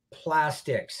 lead,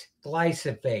 plastics,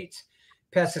 glyphosates,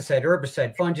 pesticide,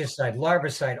 herbicide, fungicide,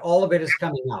 larvicide, all of it is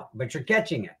coming out, but you're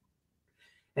catching it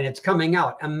and it's coming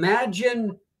out.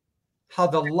 Imagine how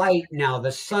the light now,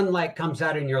 the sunlight comes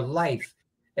out in your life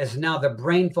as now the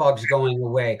brain fog's going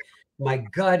away. My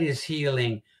gut is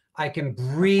healing. I can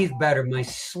breathe better. My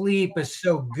sleep is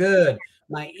so good.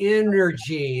 My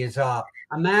energy is up.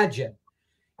 Imagine.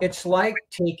 It's like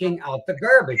taking out the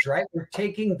garbage, right? We're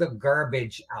taking the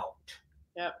garbage out.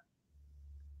 Yep.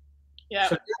 Yeah.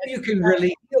 So now you can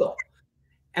really heal.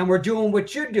 And we're doing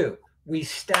what you do. We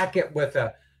stack it with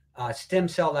a stem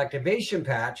cell activation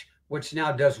patch, which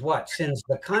now does what? Sends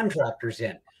the contractors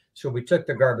in. So we took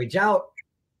the garbage out.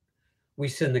 We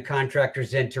send the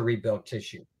contractors in to rebuild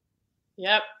tissue.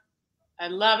 Yep. I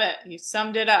love it. You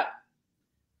summed it up.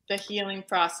 The healing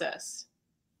process.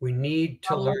 We need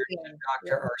to learn to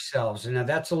doctor ourselves. And now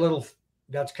that's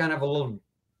kind of a little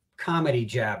comedy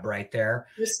jab right there.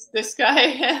 This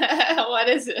guy, what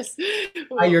is this?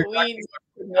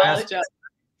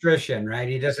 Nutrition, right?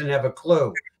 He doesn't have a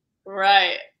clue.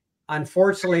 Right.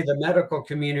 Unfortunately, the medical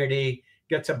community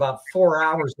gets about 4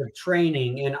 hours of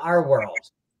training in our world.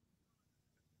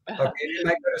 Okay, they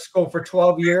might go to school for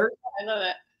 12 years. I love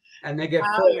it. And they get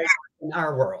 4 hours in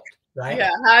our world, right? Yeah,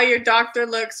 how your doctor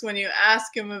looks when you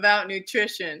ask him about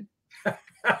nutrition.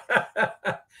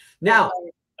 Now,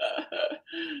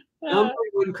 number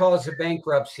one cause of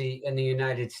bankruptcy in the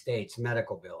United States,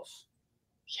 medical bills.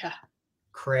 Yeah.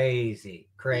 Crazy.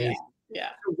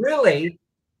 Yeah. So really,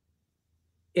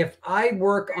 if I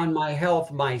work on my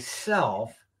health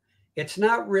myself, it's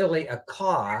not really a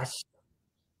cost,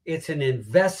 it's an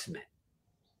investment.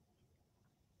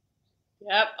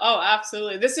 Yep. Oh,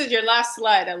 absolutely. This is your last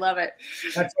slide. I love it.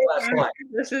 That's the last slide.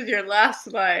 This is your last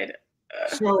slide.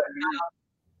 So,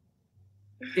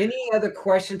 any other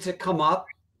questions that come up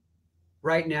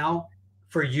right now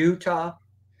for you, Ta?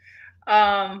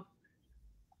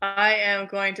 I am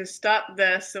going to stop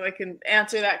this so I can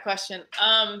answer that question.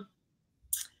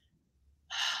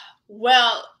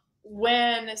 Well,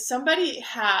 when somebody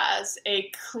has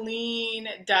a clean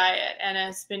diet and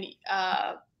has been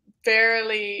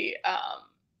fairly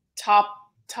top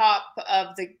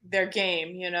of their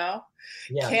game, you know,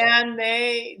 yes. Can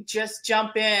they just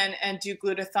jump in and do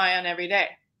glutathione every day?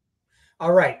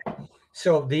 All right.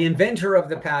 So the inventor of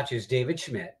the patches, David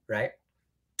Schmidt, right?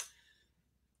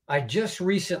 I just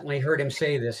recently heard him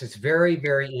say this. It's very,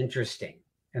 very interesting.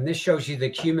 And this shows you the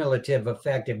cumulative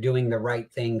effect of doing the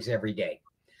right things every day.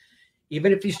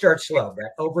 Even if you start slow,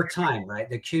 right? Over time, right?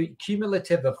 The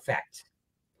cumulative effect.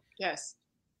 Yes.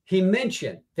 He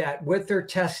mentioned that with their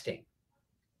testing,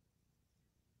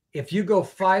 if you go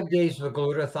 5 days with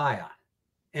glutathione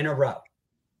in a row,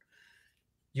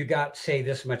 you got, say,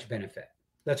 this much benefit.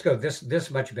 Let's go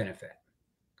this much benefit.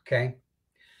 Okay.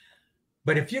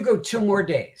 But if you go 2 more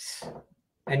days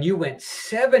and you went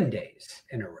 7 days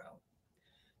in a row,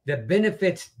 the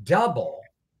benefits double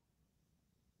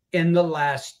in the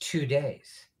last 2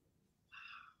 days.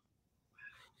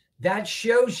 That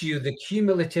shows you the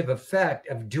cumulative effect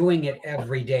of doing it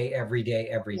every day, every day,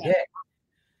 every day.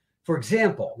 For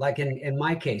example, like in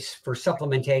my case, for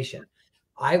supplementation,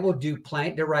 I will do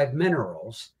plant-derived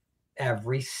minerals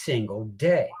every single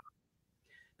day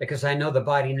because I know the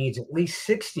body needs at least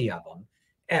 60 of them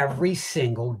every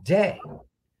single day.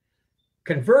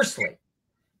 Conversely,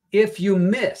 if you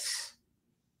miss,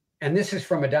 and this is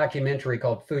from a documentary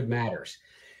called Food Matters,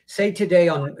 say today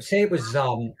say it was,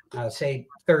 say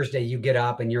Thursday, you get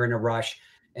up and you're in a rush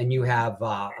and you have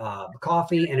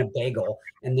coffee and a bagel,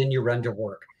 and then you run to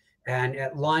work. And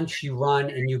at lunch, you run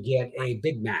and you get a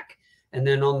Big Mac. And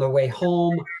then on the way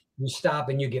home, you stop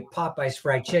and you get Popeye's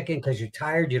fried chicken because you're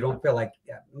tired. You don't feel like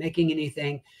making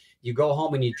anything. You go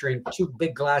home and you drink 2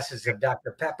 big glasses of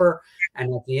Dr. Pepper.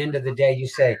 And at the end of the day, you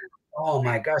say, oh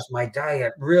my gosh, my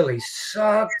diet really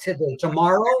sucked today.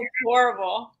 Tomorrow,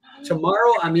 horrible.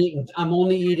 Tomorrow, I'm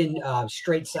only eating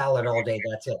straight salad all day.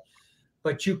 That's it.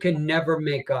 But you can never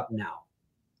make up now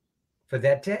for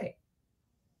that day.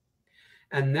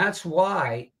 And that's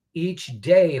why each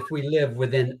day, if we live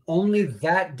within only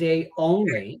that day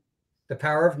only, the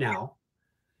power of now,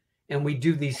 and we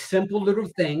do these simple little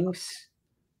things,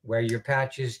 wear your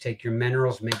patches, take your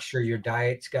minerals, make sure your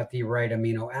diet's got the right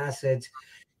amino acids.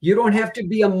 You don't have to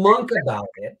be a monk about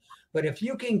it, but if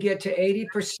you can get to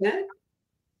 80%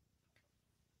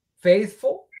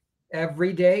 faithful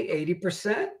every day,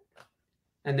 80%,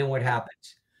 and then what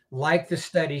happens? Like the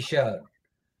study showed,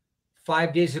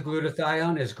 5 days of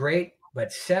glutathione is great,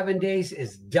 but 7 days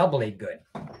is doubly good.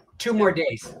 2 more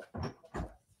days.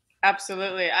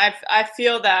 Absolutely. I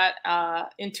feel that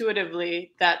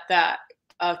intuitively that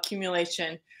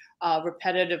accumulation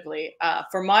repetitively.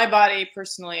 For my body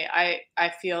personally,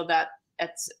 I feel that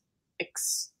it's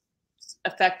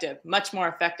effective, much more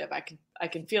effective. I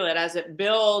can feel it as it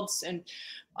builds and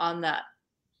on that.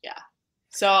 Yeah.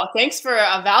 So thanks for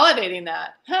validating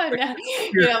that.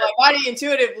 You know, my body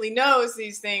intuitively knows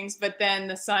these things, but then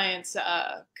the science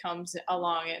comes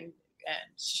along and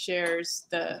shares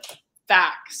the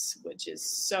facts, which is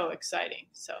so exciting.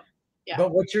 So, yeah.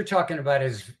 But what you're talking about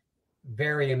is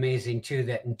very amazing too,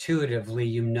 that intuitively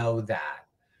you know that.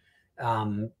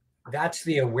 That's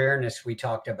the awareness we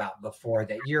talked about before,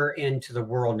 that you're into the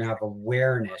world now of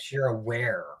awareness. You're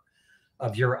aware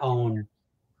of your own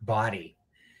body.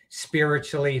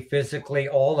 spiritually, physically,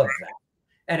 all of that.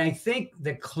 And I think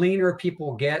the cleaner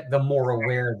people get, the more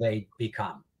aware they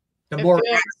become. The more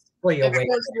aware. It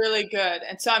feels really good.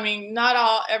 And so, I mean, not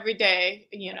all every day,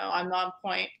 you know, I'm on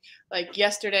point. Like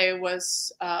yesterday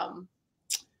was,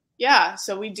 yeah,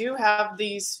 so we do have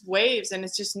these waves and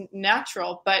it's just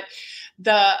natural. But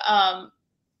the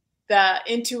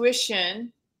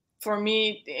intuition for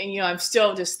me, and, you know, I'm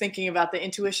still just thinking about the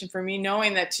intuition for me,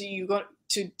 knowing that you go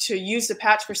to use the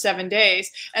patch for 7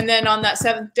 days. And then on that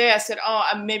 7th day, I said,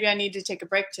 oh, maybe I need to take a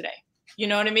break today. You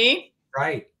know what I mean?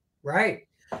 Right, right.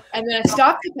 And then I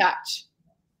stopped the patch.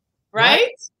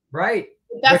 Right? Right.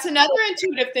 That's another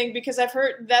intuitive thing, because I've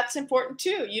heard that's important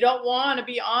too. You don't want to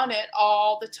be on it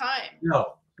all the time.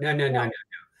 No.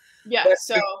 Yeah. But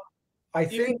so I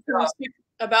think speak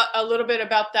about a little bit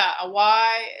about that,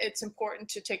 why it's important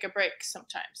to take a break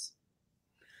sometimes.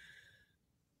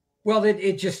 Well,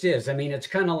 it just is. I mean, it's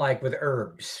kind of like with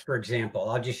herbs, for example.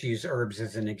 I'll just use herbs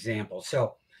as an example.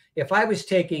 So if I was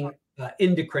taking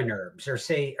endocrine herbs, or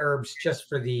say herbs just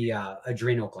for the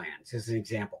adrenal glands as an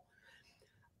example,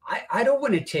 I don't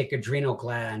want to take adrenal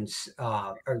glands,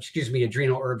 or excuse me,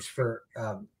 adrenal herbs for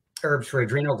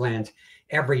adrenal glands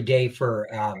every day for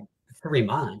 3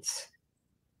 months.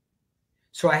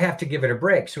 So I have to give it a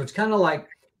break. So it's kind of like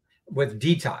with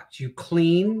detox. You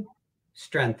clean,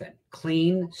 strengthen,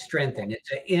 clean, strengthen.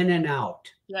 It's an in and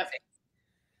out. Yep.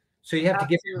 So you have to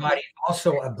give your body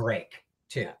also a break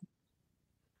too.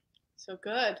 So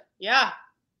good. Yeah.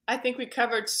 I think we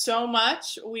covered so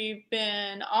much. We've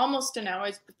been almost an hour,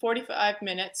 it's 45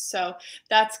 minutes. So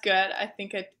that's good. I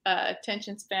think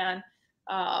attention span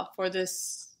for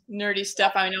this nerdy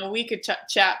stuff. I know we could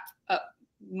chat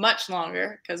much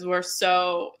longer because we're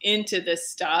so into this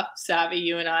stuff. Savvy,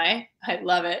 you and I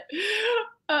love it.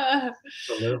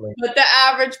 Absolutely. But the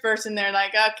average person, they're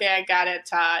like, okay, I got it.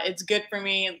 It's good for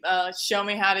me. Show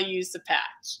me how to use the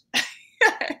patch.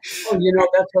 Oh, you know,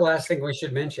 that's the last thing we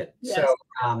should mention. Yes. So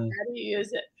how do you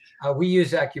use it? We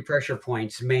use acupressure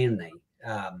points mainly.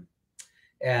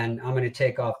 And I'm going to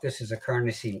take off, this is a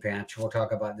carnosine patch. We'll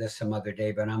talk about this some other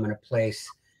day, but I'm going to place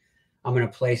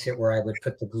it where I would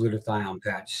put the glutathione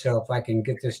patch. So if I can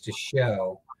get this to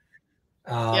show.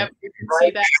 Yep, you can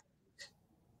see that.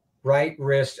 Right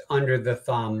wrist under the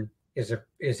thumb is a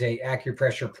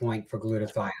acupressure point for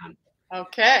glutathione.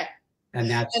 Okay. And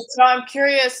so I'm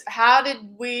curious, how did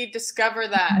we discover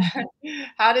that?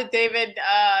 How did David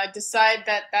decide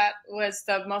that that was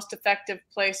the most effective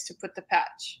place to put the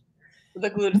patch, the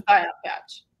glutathione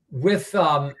patch? With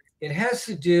it has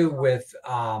to do with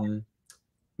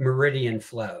meridian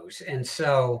flows. And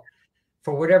so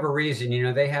for whatever reason, you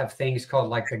know, they have things called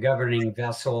like the governing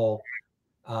vessel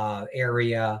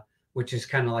area, which is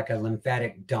kind of like a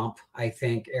lymphatic dump, I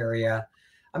think, area.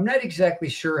 I'm not exactly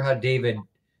sure how David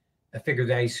figured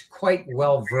that. He's quite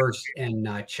well versed in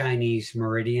Chinese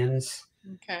meridians.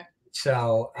 Okay.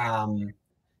 So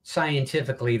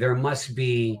scientifically, there must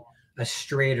be a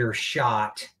straighter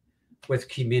shot with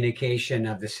communication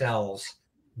of the cells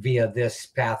via this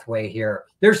pathway here.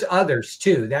 There's others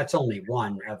too. That's only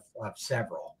one of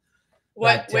several.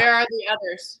 Where are the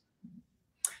others?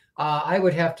 I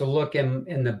would have to look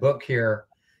in the book here.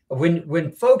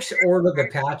 When folks order the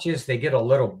patches, they get a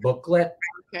little booklet.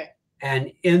 Okay.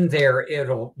 And in there,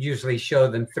 it'll usually show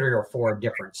them 3 or 4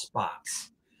 different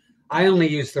spots. I only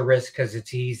use the wrist because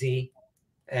it's easy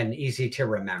and easy to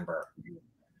remember.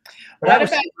 But what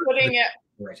about putting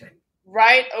it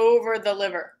right over the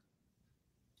liver?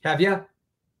 Have you?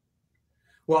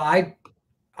 Well, I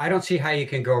don't see how you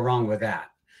can go wrong with that.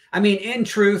 I mean, in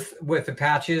truth, with the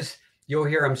patches, you'll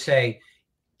hear them say,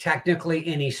 technically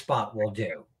any spot will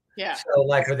do. Yeah. So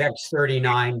like with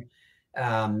X39,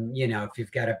 you know, if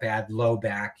you've got a bad low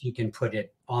back, you can put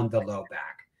it on the low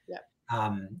back.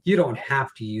 Yeah. You don't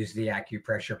have to use the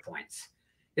acupressure points.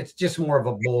 It's just more of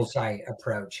a bullseye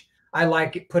approach. I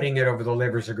like it, putting it over the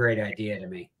liver is a great idea to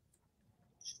me.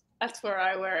 That's where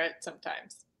I wear it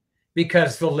sometimes.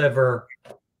 Because the liver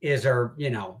is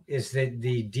is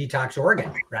the detox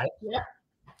organ, right? Yeah.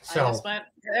 So I just went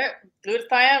there,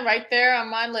 glutathione right there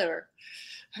on my liver.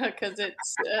 Because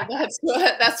it's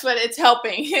that's what it's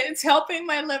helping. It's helping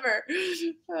my liver.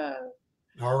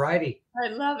 All righty. I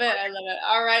love it. I love it.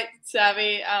 All right,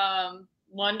 Savvy.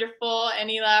 Wonderful.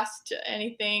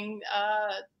 Anything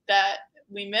that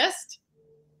we missed?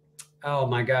 Oh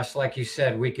my gosh, like you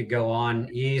said, we could go on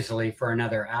easily for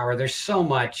another hour. There's so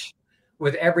much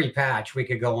with every patch. We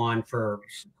could go on for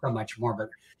so much more, but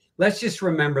let's just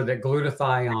remember that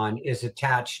glutathione is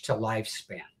attached to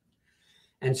lifespan.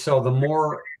 And so the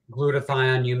more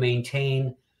glutathione you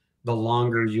maintain the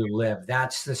longer you live.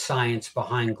 That's the science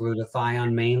behind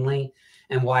glutathione mainly.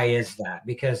 And why is that?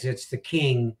 Because it's the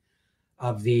king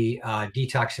of the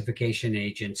detoxification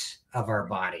agents of our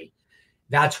body.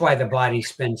 That's why the body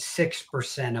spends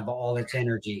 6% of all its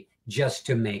energy just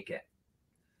to make it.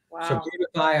 Wow. So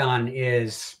glutathione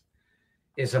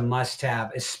is a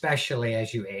must-have, especially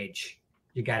as you age.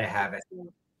 You got to have it.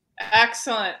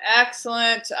 Excellent,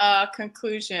 excellent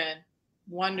conclusion.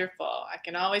 Wonderful. I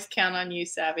can always count on you,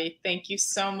 Savy. Thank you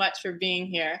so much for being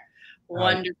here.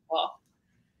 Wonderful.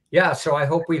 Yeah, so I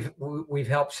hope we've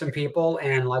helped some people.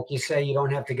 And like you say, you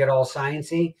don't have to get all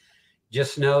sciencey.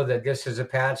 Just know that this is a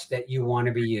patch that you want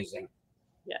to be using.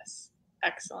 Yes,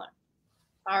 excellent.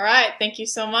 All right, thank you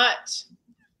so much.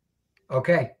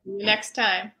 Okay. See you next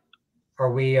time.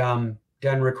 Are we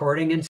done recording?